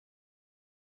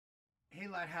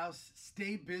Lighthouse,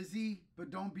 stay busy,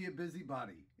 but don't be a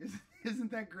busybody.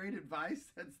 Isn't that great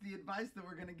advice? That's the advice that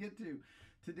we're going to get to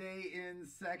today in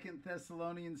Second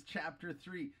Thessalonians chapter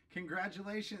 3.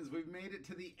 Congratulations, we've made it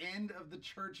to the end of the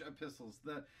church epistles,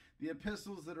 the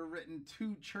epistles that are written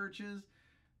to churches.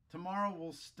 Tomorrow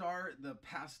we'll start the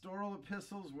pastoral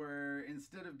epistles, where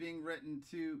instead of being written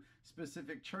to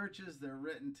specific churches, they're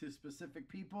written to specific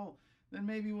people. Then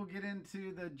maybe we'll get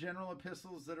into the general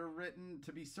epistles that are written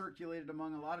to be circulated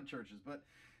among a lot of churches. But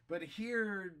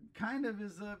here kind of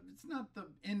it's not the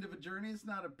end of a journey. It's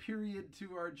not a period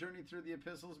to our journey through the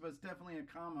epistles, but it's definitely a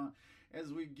comma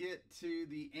as we get to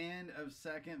the end of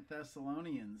Second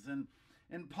Thessalonians.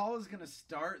 And Paul is going to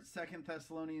start Second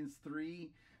Thessalonians 3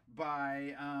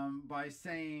 by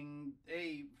saying,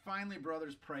 hey, finally,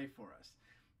 brothers, pray for us.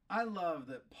 I love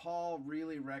that Paul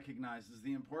really recognizes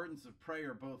the importance of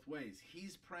prayer both ways.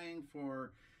 He's praying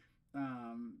for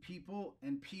people,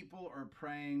 and people are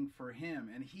praying for him,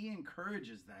 and he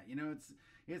encourages that. You know,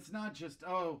 it's not just,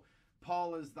 oh,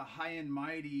 Paul is the high and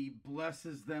mighty,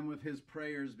 blesses them with his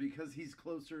prayers because he's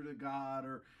closer to God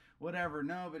or whatever.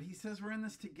 No, but he says we're in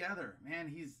this together. Man,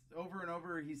 he's over and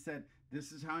over, he said,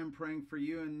 this is how I'm praying for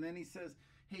you. And then he says,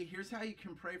 hey, here's how you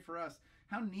can pray for us.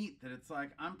 How neat that it's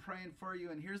like, I'm praying for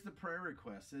you, and here's the prayer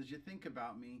request. As you think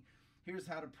about me, here's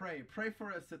how to pray. Pray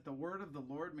for us that the word of the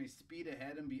Lord may speed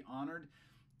ahead and be honored.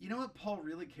 You know what Paul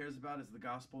really cares about is the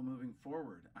gospel moving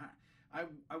forward. I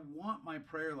want my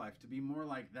prayer life to be more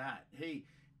like that. Hey,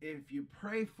 if you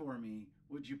pray for me,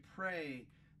 would you pray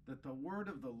that the word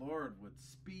of the Lord would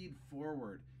speed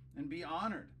forward and be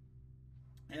honored?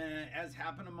 As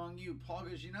happened among you. Paul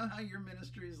goes, you know how your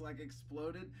ministry is like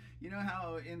exploded? You know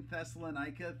how in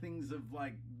Thessalonica things of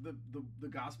like the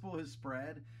gospel has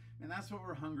spread? And that's what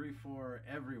we're hungry for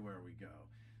everywhere we go.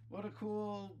 What a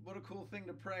cool thing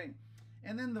to pray.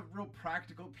 And then the real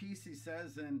practical piece, he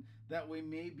says, and that we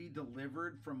may be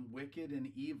delivered from wicked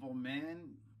and evil men.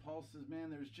 Paul says, man,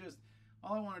 there's just,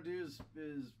 all I want to do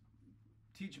is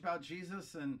teach about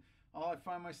Jesus, and all I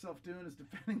find myself doing is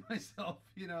defending myself,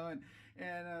 you know.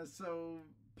 And so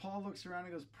Paul looks around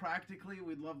and goes, practically,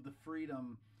 we'd love the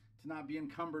freedom to not be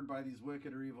encumbered by these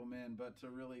wicked or evil men, but to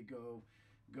really go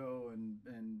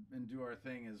and do our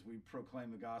thing as we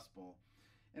proclaim the gospel.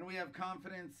 And we have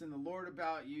confidence in the Lord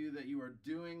about you, that you are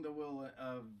doing the will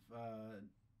of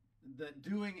that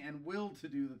doing and will to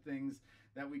do the things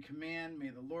that we command. May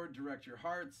the Lord direct your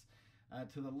hearts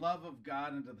to the love of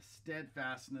God and to the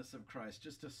steadfastness of Christ.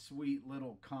 Just a sweet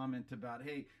little comment about,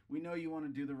 hey, we know you want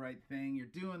to do the right thing. You're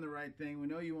doing the right thing. We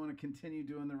know you want to continue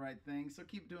doing the right thing. So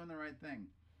keep doing the right thing.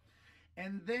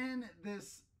 And then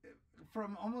this,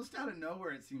 from almost out of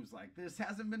nowhere, it seems like, this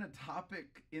hasn't been a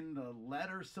topic in the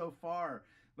letter so far,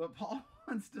 but Paul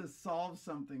wants to solve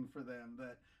something for them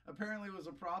that apparently was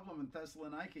a problem in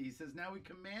Thessalonica. He says, now we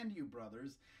command you,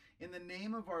 brothers, in the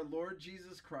name of our Lord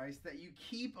Jesus Christ, that you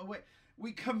keep away.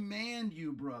 We command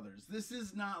you, brothers. This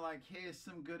is not like, hey, it's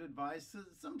some good advice.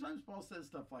 Sometimes Paul says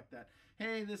stuff like that.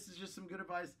 Hey, this is just some good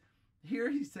advice. Here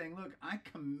he's saying, look, I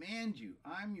command you.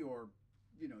 I'm your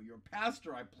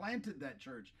pastor. I planted that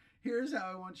church. Here's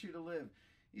how I want you to live.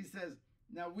 He says,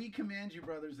 now we command you,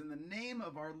 brothers, in the name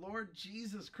of our Lord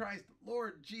Jesus Christ.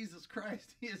 Lord Jesus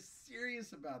Christ. He is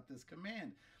serious about this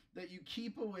command, that you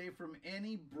keep away from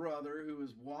any brother who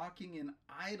is walking in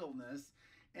idleness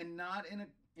and not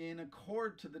in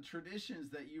accord to the traditions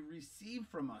that you receive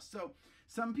from us. So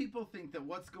some people think that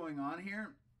what's going on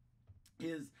here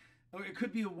is, it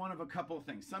could be one of a couple of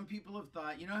things. Some people have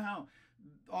thought, you know how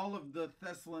all of the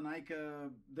Thessalonica,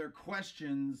 their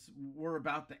questions were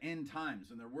about the end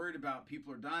times, and they're worried about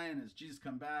people are dying, as Jesus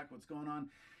come back, what's going on?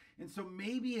 And so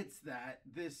maybe it's that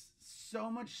this so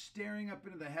much staring up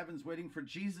into the heavens waiting for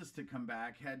Jesus to come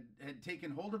back had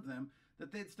taken hold of them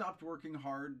that they'd stopped working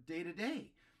hard day to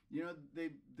day. You know,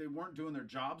 they weren't doing their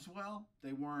jobs well.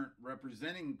 They weren't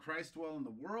representing Christ well in the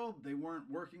world. They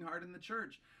weren't working hard in the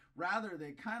church. Rather,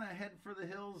 they kind of head for the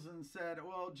hills and said,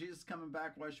 well, Jesus is coming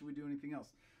back. Why should we do anything else?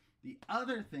 The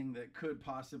other thing that could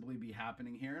possibly be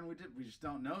happening here, and we just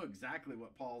don't know exactly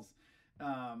what Paul's,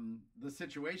 the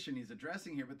situation he's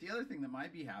addressing here, but the other thing that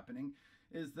might be happening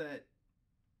is that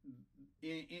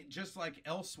just like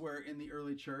elsewhere in the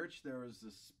early church, there was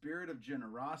a spirit of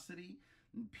generosity,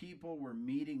 and people were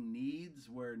meeting needs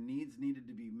where needs needed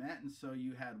to be met. And so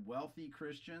you had wealthy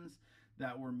Christians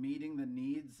that were meeting the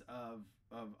needs of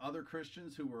other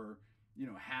Christians who were, you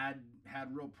know, had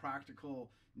real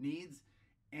practical needs.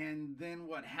 And then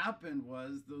what happened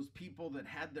was those people that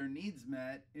had their needs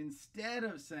met, instead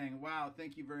of saying, wow,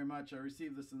 thank you very much, I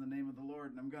received this in the name of the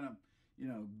Lord, and I'm going to,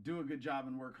 do a good job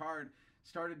and work hard,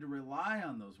 started to rely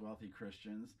on those wealthy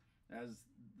Christians as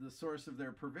the source of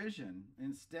their provision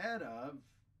instead of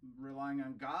relying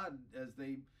on God as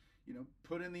they,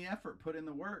 put in the effort, put in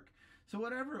the work. So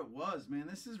whatever it was, man,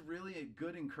 this is really a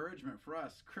good encouragement for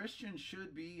us. Christians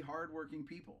should be hardworking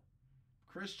people.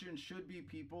 Christians should be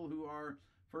people who are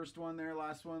first one there,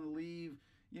 last one to leave,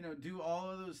 do all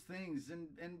of those things.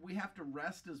 And we have to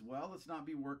rest as well. Let's not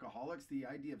be workaholics. The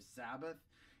idea of Sabbath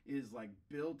is like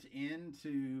built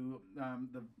into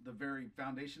the very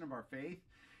foundation of our faith.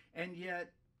 And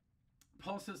yet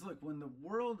Paul says, look, when the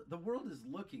world is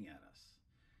looking at us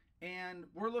and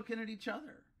we're looking at each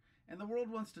other, and the world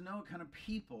wants to know what kind of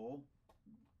people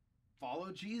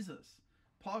follow Jesus.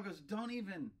 Paul goes, don't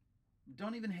even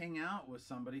hang out with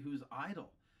somebody who's idle,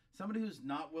 somebody who's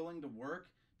not willing to work.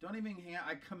 Don't even hang out.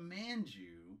 I command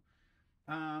you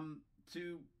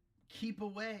to keep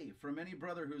away from any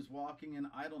brother who's walking in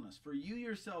idleness. For you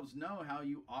yourselves know how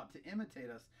you ought to imitate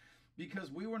us,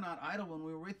 because we were not idle when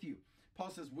we were with you. Paul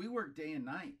says we work day and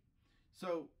night.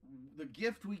 So the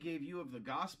gift we gave you of the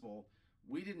gospel,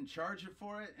 we didn't charge you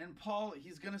for it. And Paul,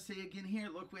 he's going to say again here,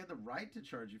 look, we had the right to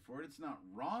charge you for it. It's not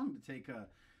wrong to take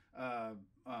a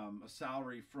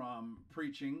salary from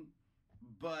preaching,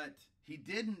 but he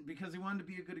didn't, because he wanted to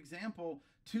be a good example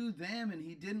to them, and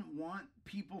he didn't want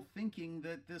people thinking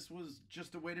that this was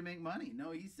just a way to make money.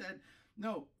 No, he said,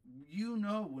 no,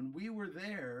 when we were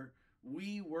there,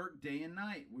 we worked day and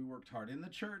night. We worked hard in the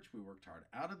church. We worked hard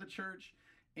out of the church.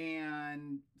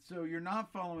 And so you're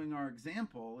not following our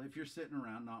example if you're sitting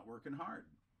around not working hard.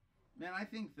 Man, I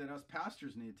think that us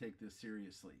pastors need to take this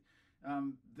seriously.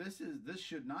 This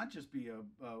should not just be a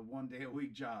 1 day a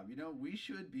week job. We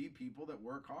should be people that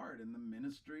work hard in the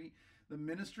ministry. The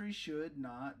ministry should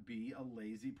not be a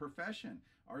lazy profession.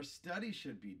 Our study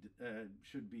should be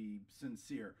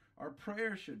sincere. Our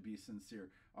prayer should be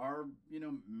sincere. Our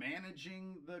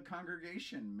managing the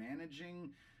congregation,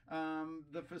 managing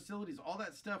the facilities, all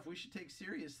that stuff we should take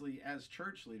seriously as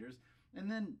church leaders.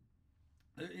 And then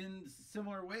in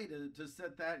similar way to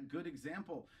set that good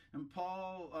example. And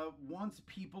Paul wants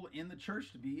people in the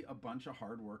church to be a bunch of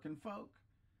hardworking folk.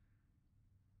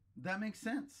 That makes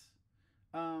sense.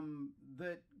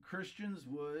 That Christians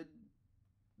would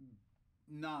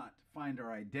not find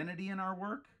our identity in our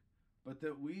work, but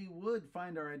that we would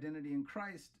find our identity in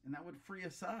Christ, and that would free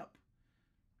us up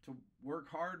to work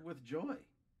hard with joy.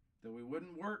 That we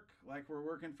wouldn't work like we're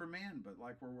working for man, but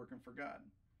like we're working for God.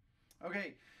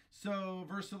 Okay, so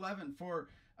verse 11, for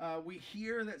we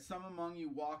hear that some among you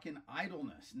walk in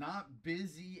idleness, not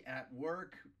busy at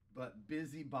work, but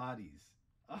busy bodies.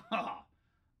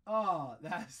 Oh,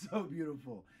 that's so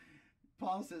beautiful.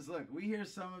 Paul says, look, we hear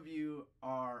some of you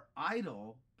are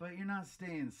idle, but you're not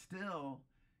staying still.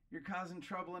 You're causing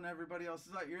trouble in everybody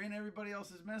else's life. You're in everybody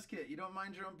else's mess kit. You don't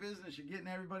mind your own business. You're getting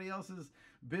everybody else's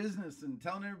business and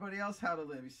telling everybody else how to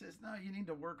live. He says, no, you need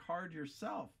to work hard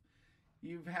yourself.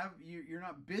 You're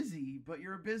not busy, but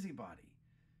you're a busybody.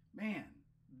 Man,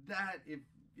 that if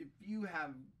you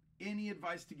have any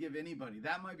advice to give anybody,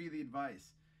 that might be the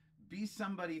advice. Be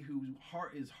somebody who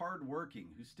is hardworking,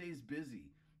 who stays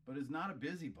busy, but is not a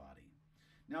busybody.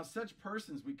 Now, such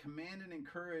persons we command and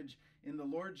encourage in the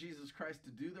Lord Jesus Christ to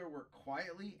do their work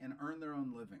quietly and earn their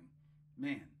own living.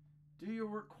 Man, do your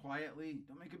work quietly.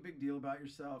 Don't make a big deal about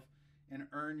yourself, and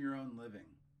earn your own living.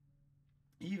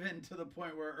 Even to the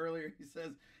point where earlier he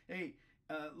says, hey,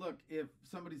 look, if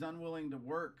somebody's unwilling to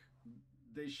work,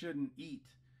 they shouldn't eat.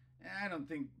 I don't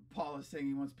think Paul is saying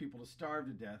he wants people to starve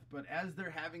to death, but as they're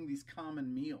having these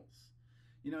common meals,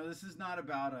 this is not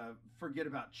about forget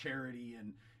about charity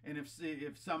and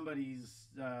if somebody's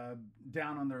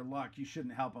down on their luck, you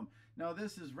shouldn't help them. No,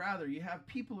 this is rather, you have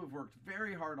people who've worked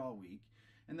very hard all week,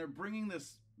 and they're bringing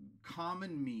this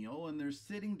common meal, and they're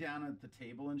sitting down at the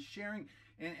table and sharing,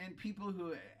 and people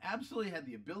who absolutely had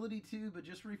the ability to, but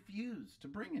just refused to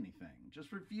bring anything,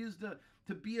 just refused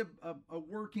to be a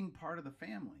working part of the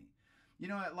family.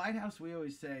 At Lighthouse, we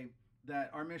always say that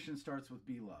our mission starts with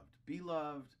be loved. Be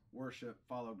loved, worship,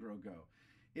 follow, grow, go.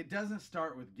 It doesn't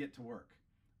start with get to work.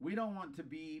 We don't want to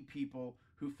be people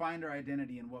who find our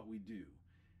identity in what we do.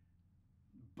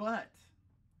 But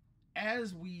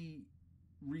as we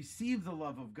receive the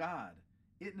love of God,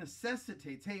 it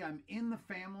necessitates, hey, I'm in the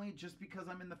family just because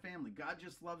I'm in the family. God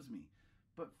just loves me.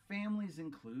 But families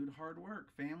include hard work.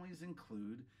 Families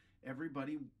include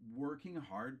everybody working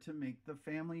hard to make the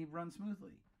family run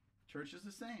smoothly. Church is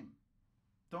the same.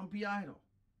 Don't be idle.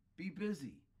 Be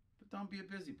busy, but don't be a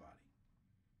busybody.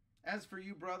 As for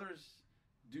you, brothers,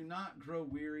 do not grow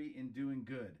weary in doing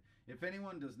good. If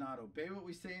anyone does not obey what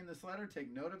we say in this letter,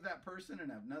 take note of that person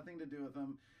and have nothing to do with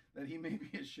him, that he may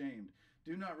be ashamed.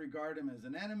 Do not regard him as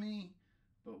an enemy,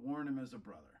 but warn him as a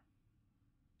brother.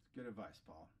 Good advice,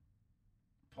 Paul.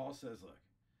 Paul says, look,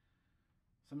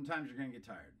 sometimes you're going to get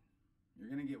tired. You're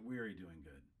going to get weary doing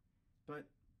good. But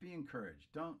be encouraged.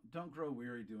 Don't grow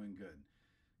weary doing good.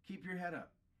 Keep your head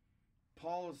up.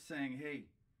 Paul is saying, hey,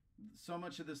 so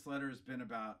much of this letter has been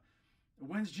about,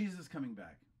 when's Jesus coming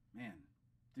back? Man,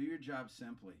 do your job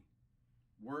simply.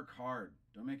 Work hard.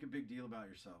 Don't make a big deal about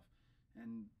yourself.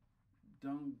 And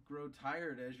don't grow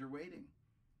tired as you're waiting.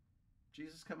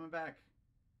 Jesus is coming back.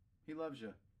 He loves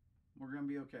you. We're going to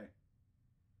be okay.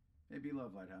 Hey, be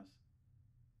love, Lighthouse.